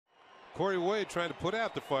Corey Wade trying to put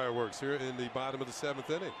out the fireworks here in the bottom of the 7th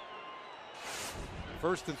inning.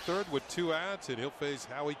 First and third with 2 outs, and he'll face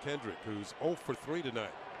Howie Kendrick, who's 0 for 3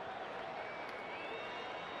 tonight.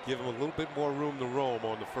 Give him a little bit more room to roam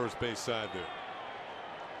on the first base side there.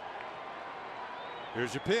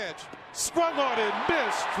 Here's your pitch. Swung on and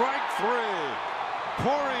missed. Strike 3.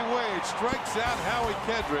 Corey Wade strikes out Howie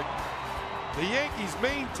Kendrick. The Yankees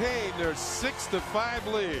maintain their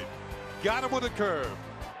 6-5 lead. Got him with a curve.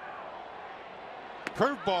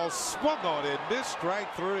 Curveball swung on and missed.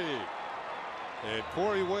 Strike 3. And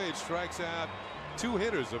Corey Wade strikes out 2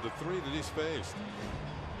 hitters of the 3 that he's faced.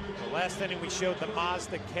 The last inning we showed the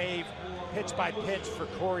Mazda Cave pitch by pitch for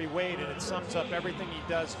Corey Wade, and it sums up everything he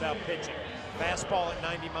does about pitching. Fastball at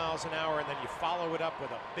 90 miles an hour, and then you follow it up with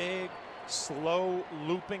a big, slow,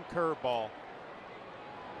 looping curveball.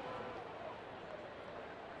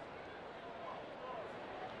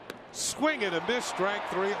 Swing and a miss. Strike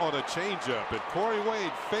 3 on a changeup, and Corey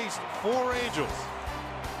Wade faced 4 Angels.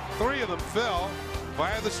 3 of them fell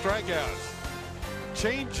via the strikeouts.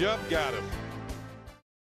 Changeup got him.